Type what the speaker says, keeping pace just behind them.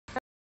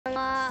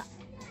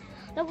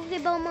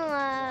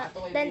mga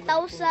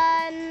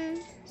 10,000,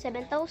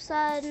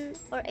 7,000,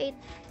 or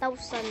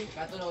 8,000.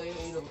 Katulo yung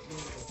ilog.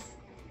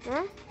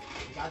 Ha?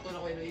 Katulo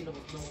ko yung ilog.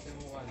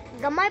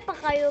 Gamay pa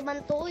kayo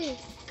man to eh.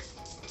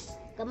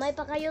 Gamay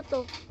pa kayo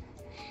to.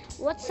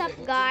 What's up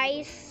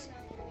guys?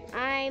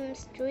 I'm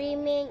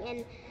streaming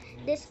and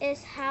this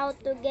is how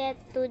to get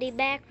to the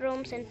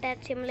backrooms in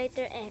Pet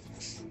Simulator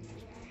X.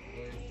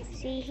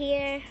 See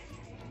here.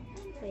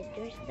 Wait,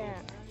 there's the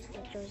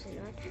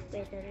not.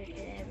 Wait,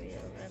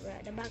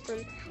 the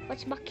backroom.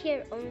 What's back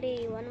here?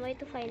 Only one way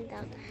to find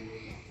out.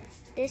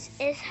 This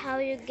is how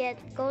you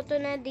go to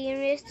the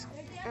nearest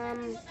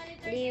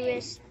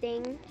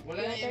thing.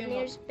 The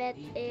nearest pet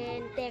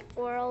in Tech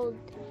World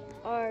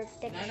or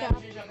Tech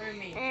Shop,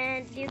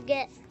 and you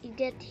get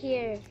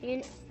here.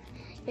 You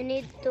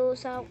need to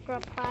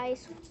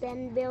sacrifice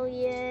 10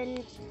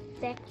 billion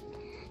Tech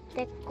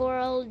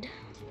World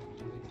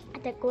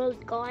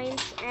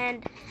coins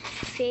and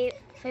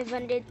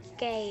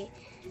 500k.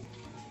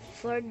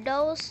 For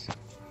those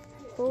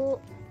who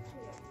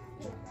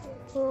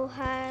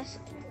has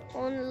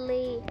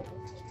only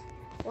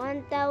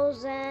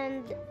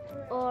 1,000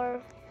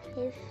 or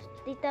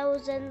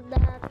 50,000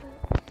 that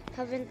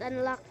haven't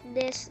unlocked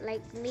this,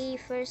 like me,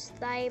 first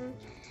time,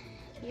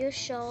 you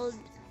should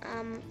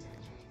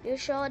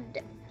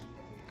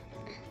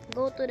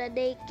go to the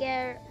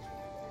daycare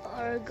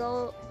or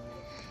go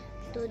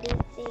to the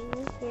thing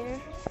here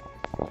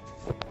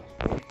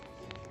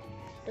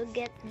to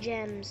get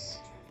gems.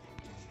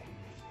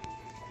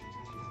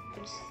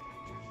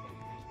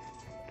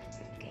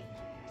 Okay.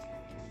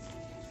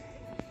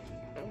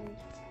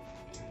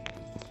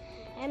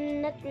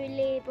 I'm not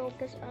really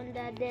focused on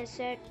the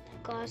desert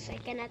because I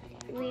cannot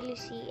really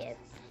see it.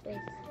 Wait,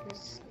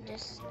 let's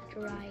just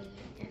try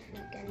if we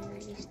can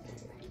really see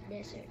the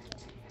desert.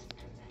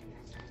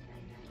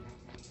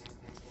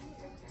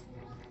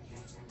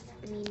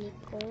 Mini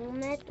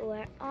Comet,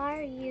 where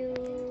are you?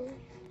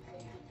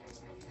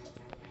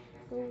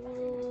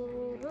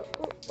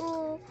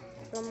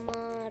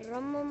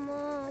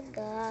 Rama,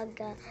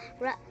 gaga,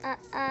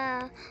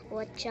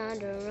 watch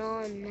under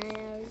on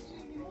nails.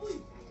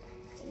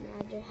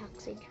 Another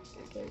Haxi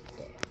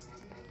duplicator.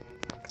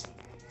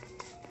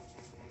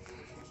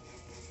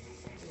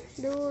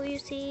 Do you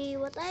see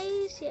what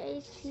I see?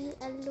 I see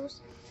a loose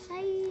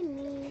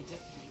tiny.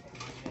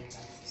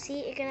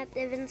 See, you cannot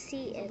even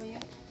see it.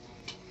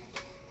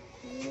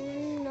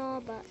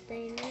 No, but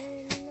I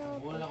know.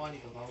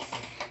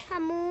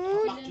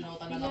 Hamud.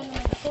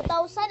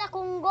 2,000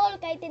 akong goal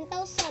kay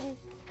 10,000.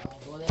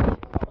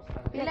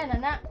 Pila na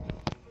na?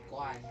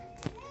 Kuan.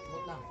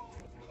 Bot lang.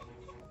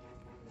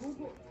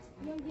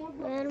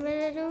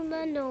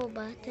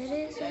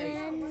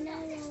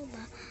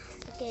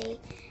 Okay,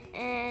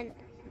 and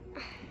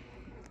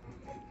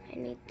I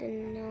need to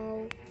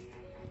know.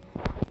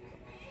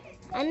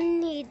 I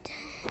need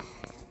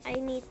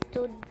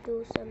to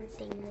do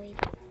something. Wait.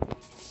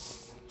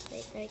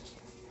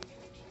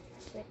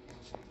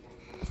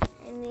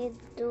 I need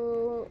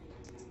to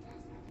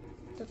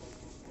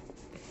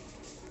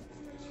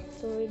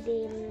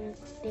redeem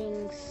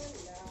things.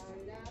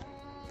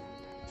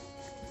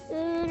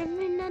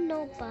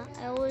 No pa.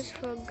 I always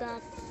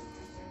forgot.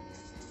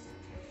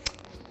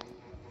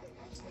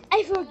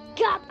 I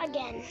forgot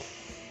again.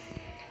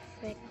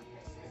 Frick.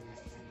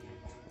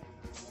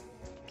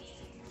 Okay.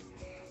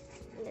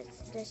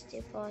 Let's just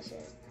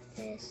deposit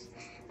this.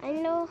 I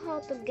know how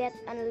to get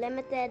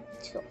unlimited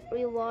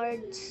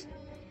rewards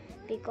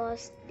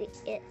because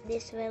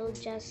this will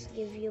just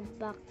give you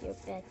back your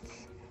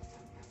pets.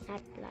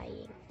 Not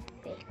lying.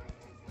 Frick.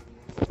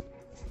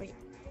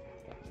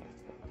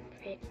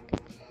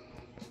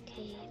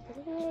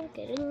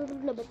 Okay,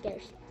 nobody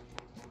cares.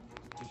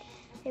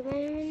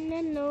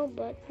 No,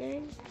 but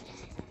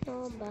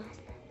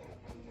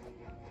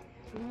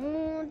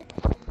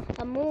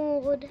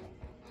Hamoud,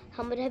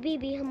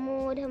 Habibi,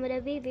 Hamoud,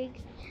 Habibi,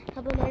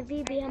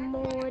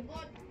 Hamoud.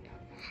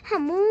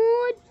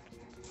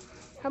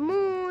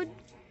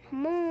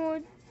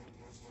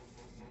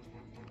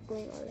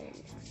 Going all in.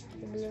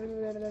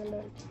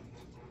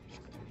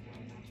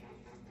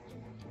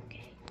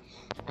 Okay,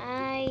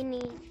 I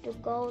need to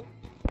go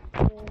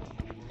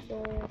to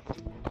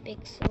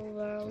Pixel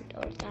World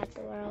or Cat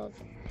World,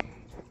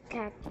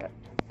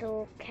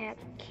 Cat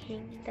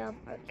Kingdom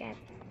or Cat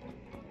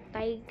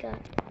Taiga,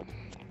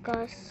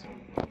 because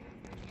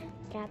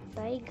Cat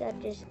Taiga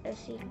is a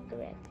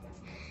secret.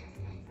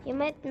 You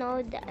might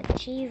know the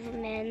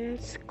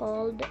achievements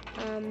called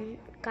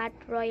Cat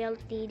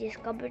Royalty.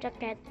 Discover the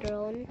cat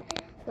drone.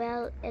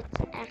 Well, it's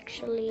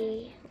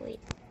actually,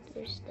 wait,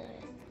 where's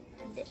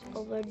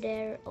over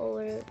there.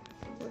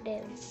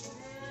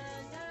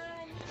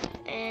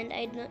 And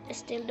I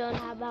still don't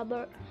have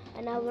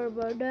another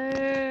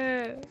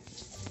border.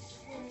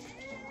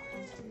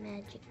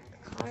 Magic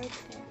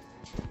carpet.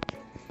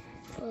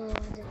 Oh,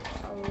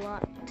 that's a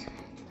lot.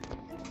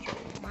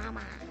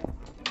 Mama.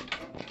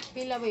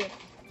 Pila ba yun?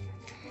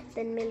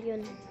 10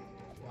 million.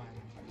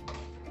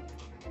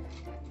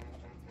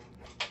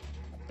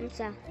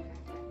 Unsa?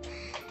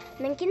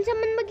 Nang kinsa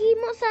man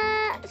maghimo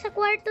sa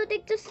kwarto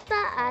dito sa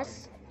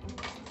taas.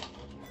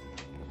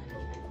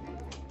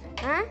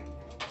 Ha?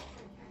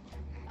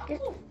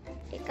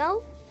 Ikaw?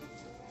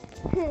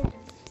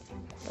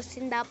 Tapos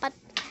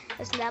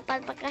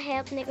dapat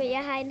pagka-help ni Kuya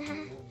Hain, ha?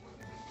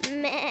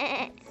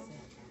 Meh.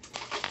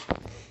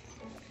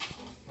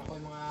 Ako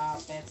yung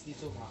mga pets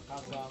dito, mga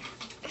kagam,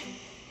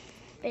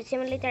 Pet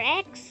Simulator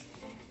X?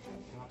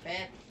 mga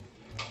pet.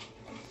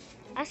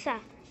 Asa?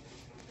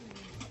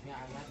 Nga,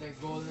 another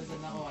goal na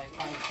sana ako ay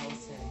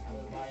 5,000. I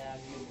will buy a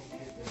new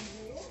computer.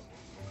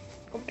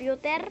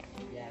 Computer?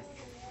 Yes.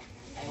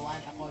 I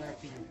want a color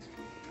pink.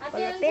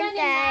 Color pink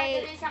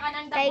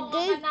kay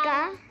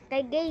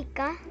gay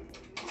ka.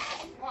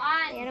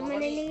 Kaya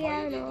naman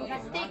niliya, no?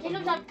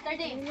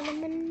 Kaya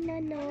naman na,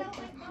 no?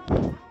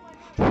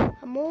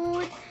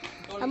 Hamud.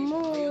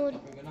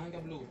 Ganahan ka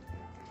blue.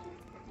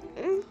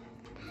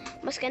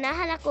 Mas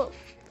ganahan ako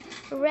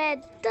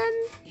red.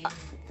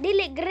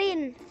 Dili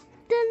green.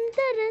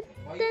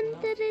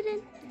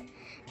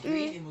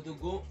 Green, mo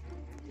dugo.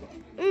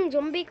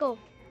 Zombie ko.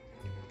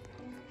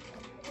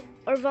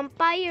 Or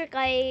vampire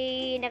kay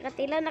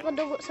nakatilan ako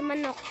dugo sa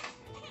manok.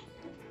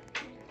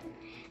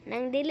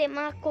 Nang dili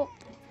mga cook.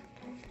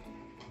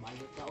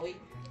 Balot ka, oy.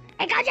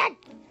 Ikaw dyan!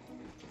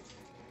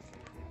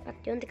 At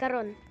yun ti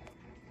karon.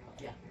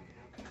 Yeah.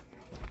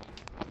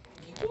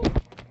 Ito.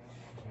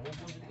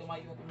 Mabundit ka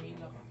mayo at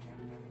umila ka.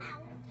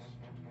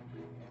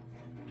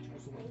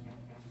 Gusto mo yun?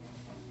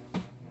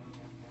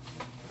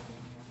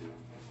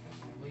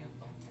 Ba yun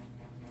to?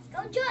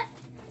 Ikaw dyan!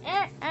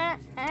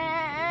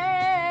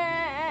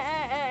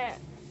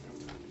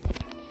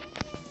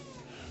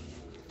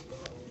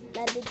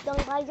 Ladig kang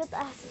kayot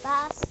sa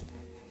taas.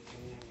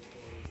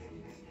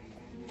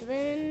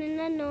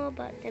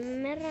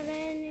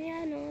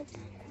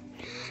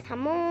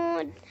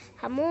 Hamud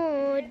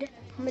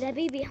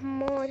habibi,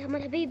 Hamud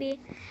habibi,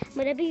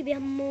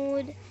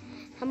 Hamud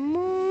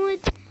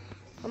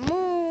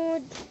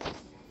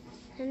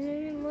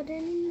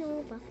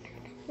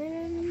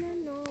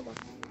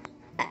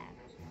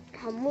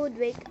Hamud,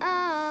 wake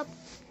up.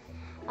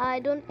 I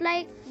don't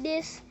like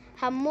this.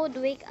 Hamud,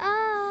 wake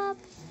up.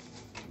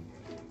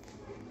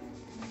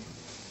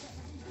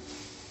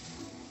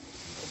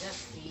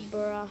 Just keep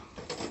Bruh,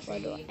 what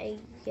do I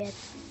get?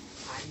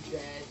 100,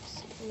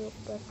 New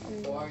perk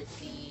unlock.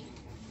 40,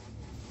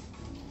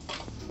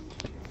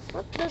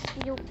 What does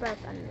new perk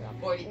unlock?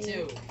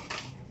 42.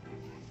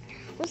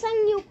 What's a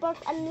new perk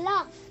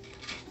unlock?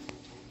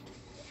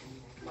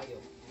 Bayo.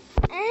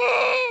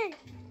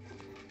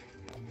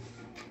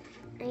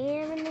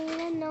 Ay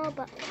naman no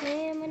ba?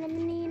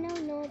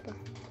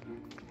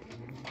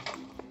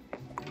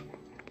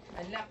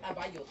 Unlock a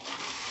bayot.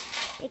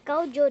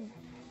 Ikaw, Jude.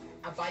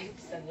 A bayot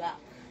is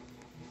unlock.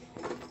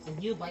 The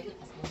new bayot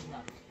is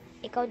unlock.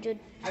 Ikaw, Jude.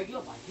 Are you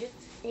a bayot?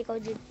 Ikaw,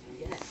 Jude.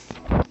 Yes.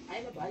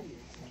 I'm a bayot.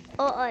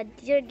 Oo,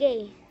 you're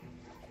gay.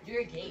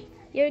 You're gay.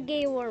 You're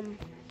gay worm.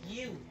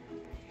 You.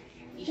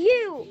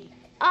 You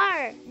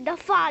are the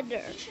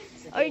father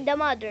or the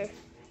mother.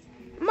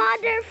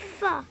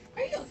 Motherfucker.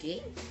 Are you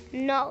gay?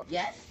 No.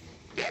 Yes.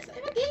 Yes,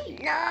 I'm a gay.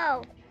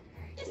 No.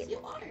 Yes,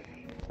 you are.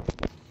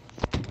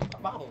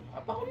 Apa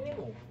ko rin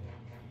mo?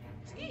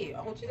 Sige,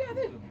 ako sila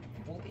din.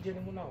 Buti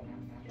dyan mo na ako.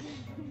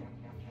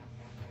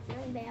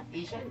 No, Bea.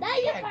 Asian? No,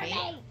 you're Yeah, gay.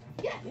 gay.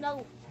 Yeah.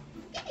 No.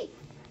 Gay.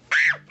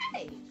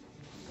 Gay.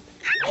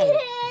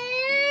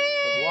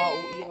 Wow,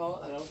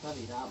 ikaw, alam ka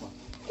rin na ba?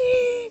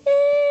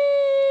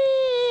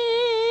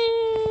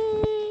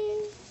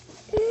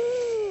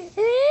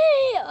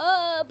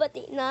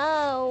 Bati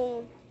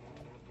now.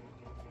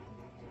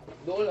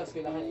 Doon lang,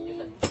 kailangan ninyo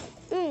sa...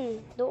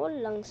 Doon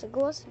lang, sa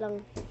gawas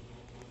lang.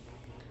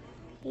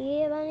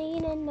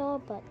 Ibanin no,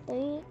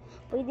 patay.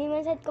 Pwede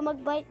man sad ko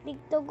mag-bite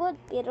dito good,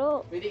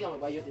 pero... Pwede ka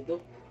mabayot ito?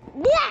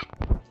 Yeah!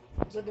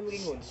 Saan ka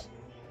maging goods?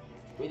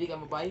 Pwede ka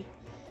mabay?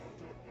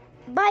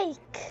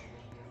 Bike!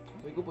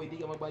 Pwede ko, pwede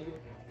ka mabayot.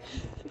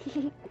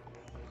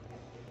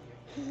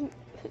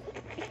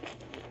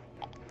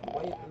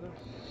 Mabayot na lang.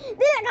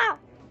 Dili ko!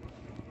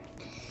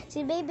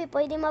 Si baby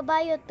pwede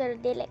mabayot pero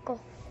dili ko.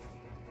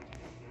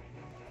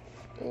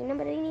 Ina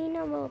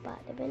marinina mo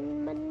pa,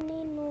 deben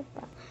manino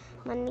pa.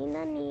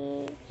 Manina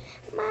ni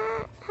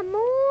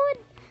Hamud.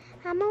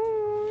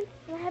 Hamud,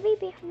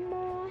 habibi,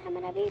 Hamud,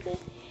 habibi.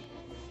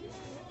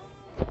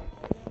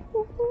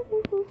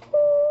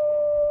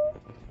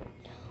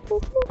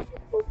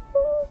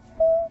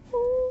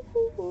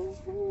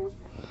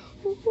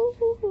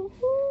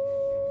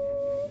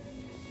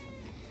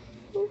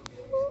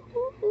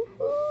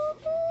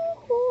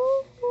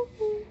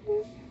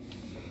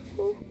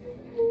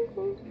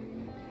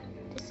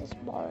 This is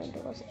boring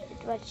because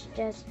it was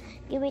just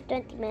give me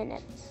 20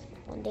 minutes.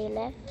 One day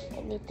left,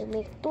 I need to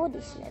make 2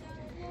 days left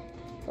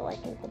so I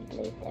can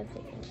complete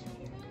everything.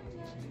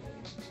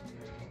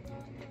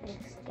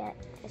 Let's get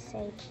to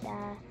save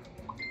the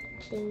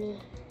thingy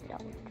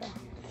longer.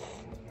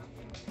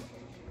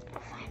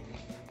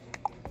 Finally.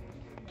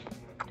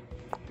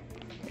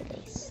 2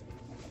 days.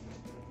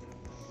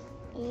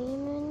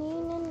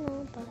 Manina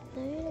no, but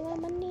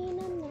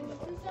manina no.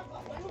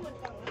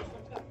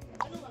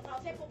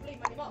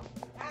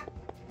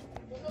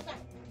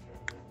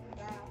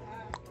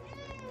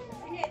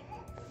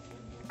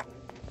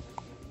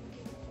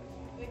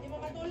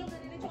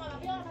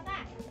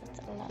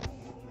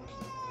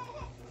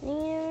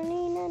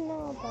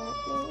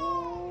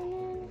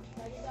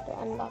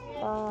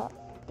 stuck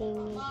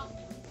thingy.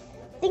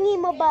 Thingy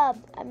mo, Bob.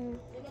 I'm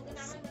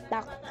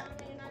stuck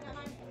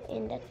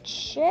in the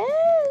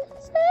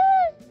chest.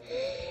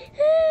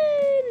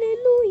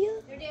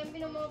 Hallelujah.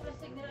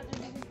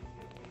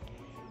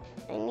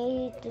 I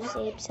need to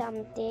save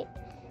some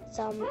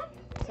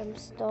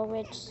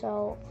storage,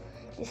 so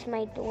this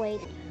might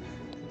wait.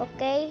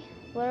 Okay,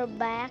 we're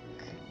back,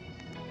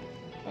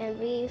 and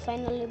we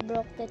finally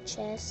broke the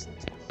chest.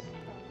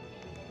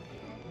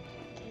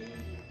 Okay.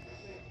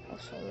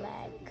 Also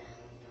lag.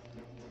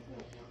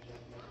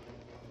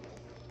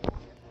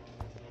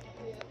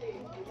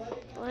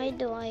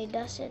 Why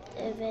does it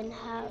even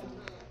have?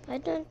 I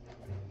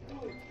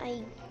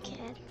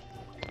can't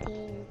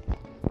think.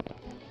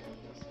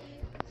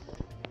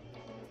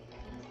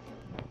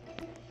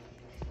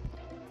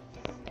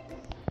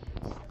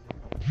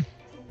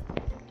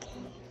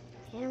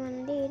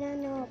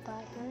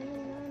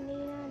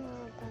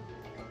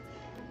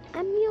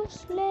 I'm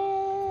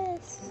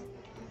useless.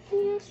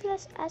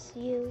 Useless as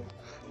you.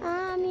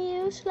 I'm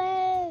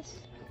useless.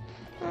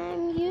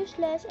 I'm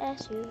useless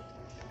as you.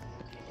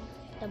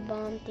 The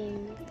bomb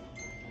thing.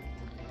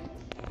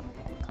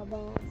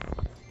 Kabomb.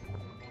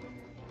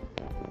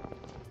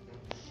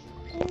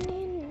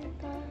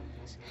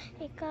 Inintas,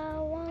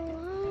 ikaw ang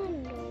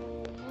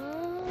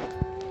handuman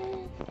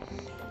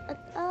at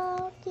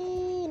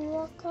aking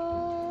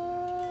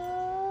wakas.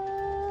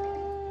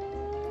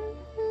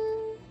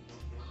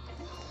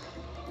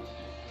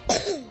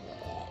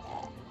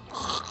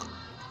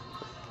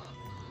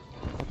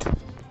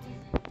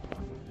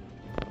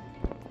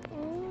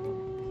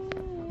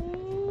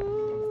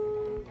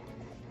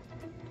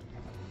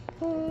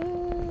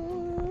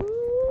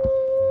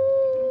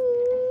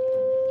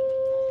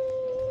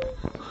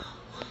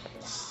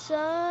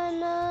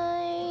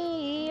 Sana'y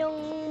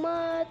iyong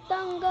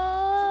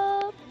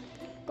matanggap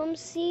kung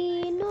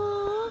sino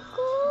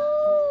ako.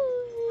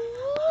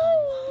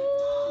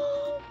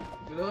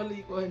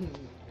 Loli ko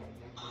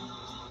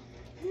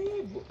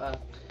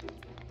buak.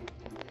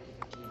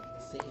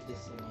 Say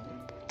this one.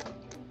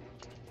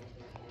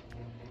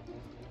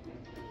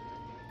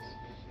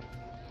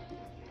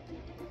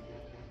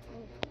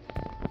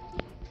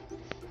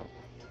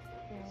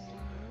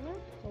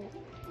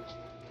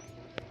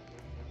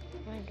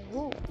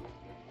 Aduh.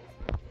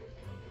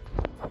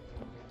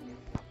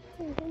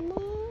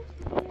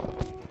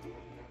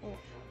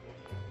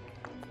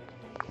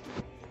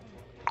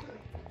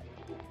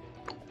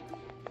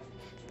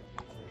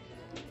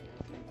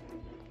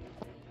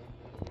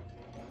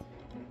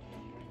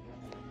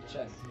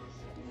 Check.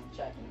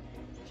 Check.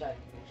 Check.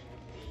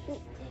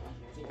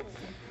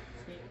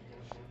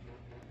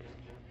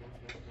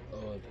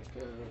 Oh, the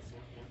girls.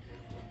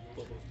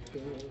 Oh, the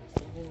girls.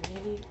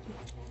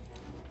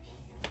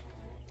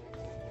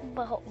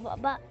 Baho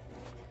baba.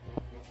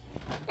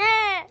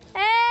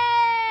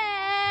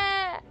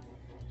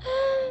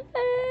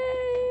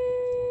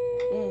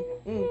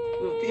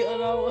 Lupi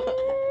alawa.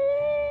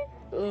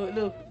 Oh,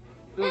 look.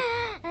 Look.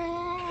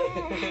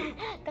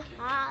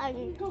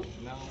 Kahang.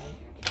 No.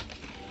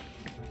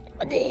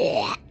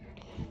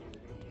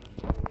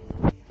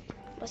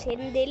 Pas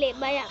hindi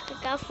baya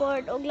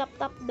ka-afford og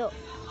laptop do.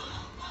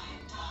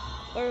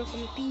 Or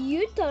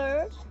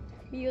computer.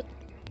 Mute.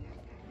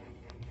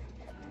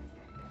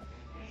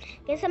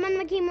 Kaysa man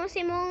maghimo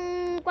si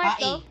mong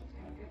kwarto.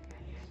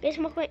 Kaysa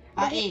mo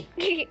Ai.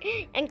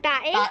 ang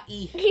tae.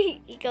 Tai.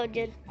 Ikaw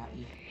dyan.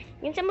 Ai.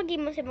 Kaysa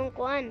maghimo si mong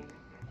kuan.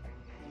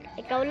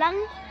 Ikaw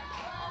lang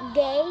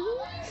gay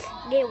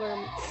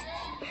worm.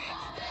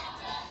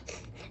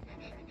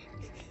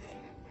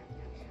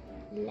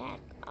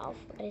 Lack of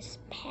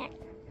respect.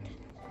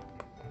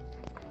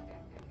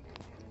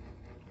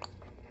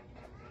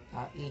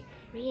 Tai.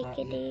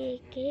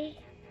 Rikidiki.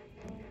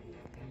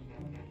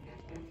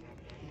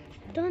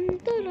 Dun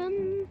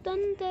dun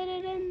dun dun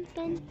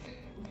dun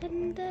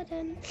dun dun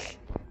dun.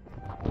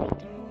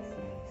 Return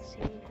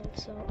single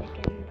so I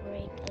can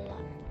break a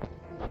lot.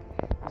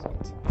 So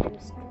it's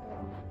times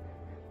something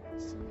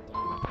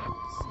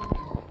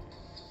single.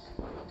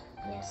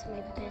 Yes,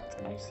 my pets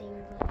are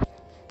single.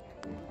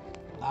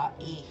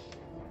 Tai.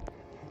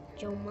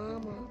 Your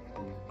mama.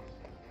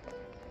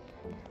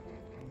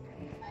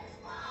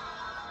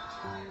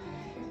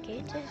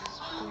 Okay, this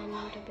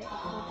planned to be a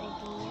good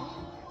idea.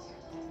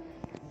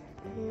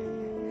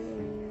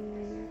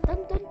 Dun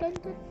dun dun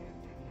dun.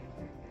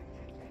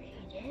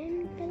 I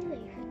didn't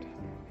believe it.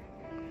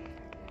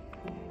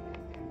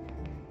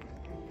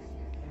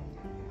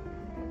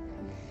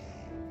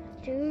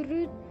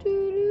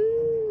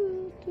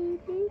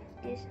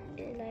 This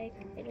is like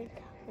I don't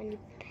have any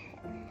pet,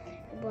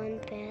 one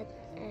pet,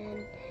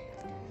 and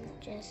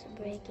just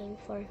breaking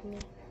for me.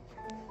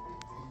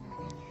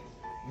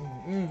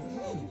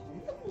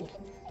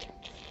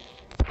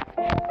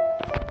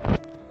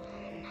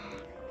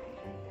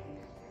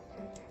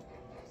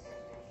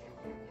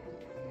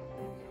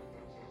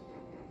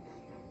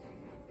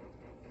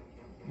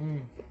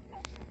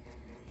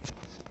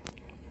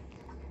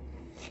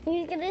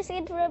 You can risk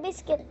it for a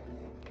biscuit.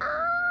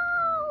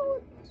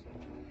 Ouch!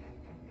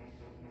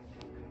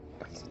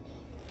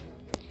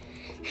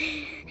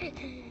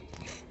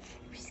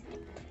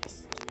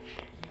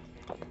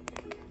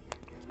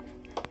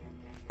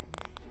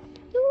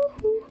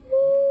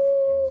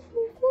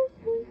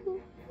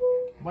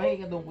 May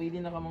kadong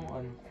pwede na ka mang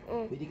ano.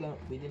 Mm.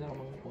 Pwede na ka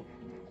mang pot.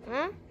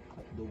 Ha?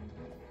 Hotdog.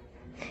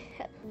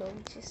 Hotdog,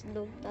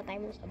 sisdog.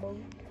 Tatay mo sa bog.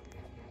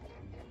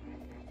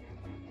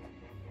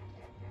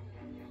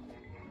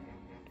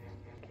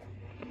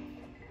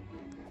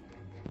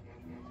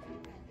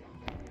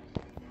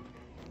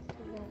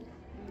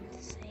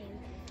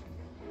 Same.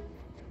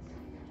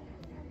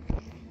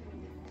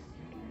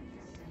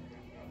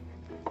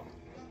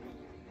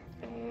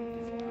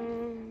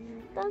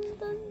 Dun,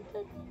 dun,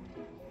 dun.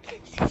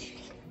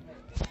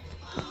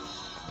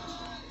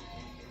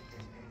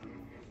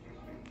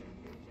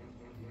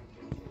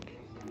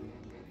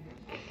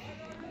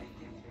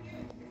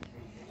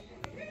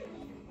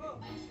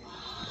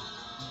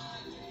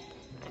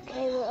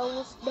 Okay, we're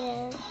almost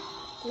there.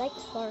 Like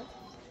for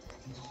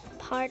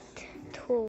part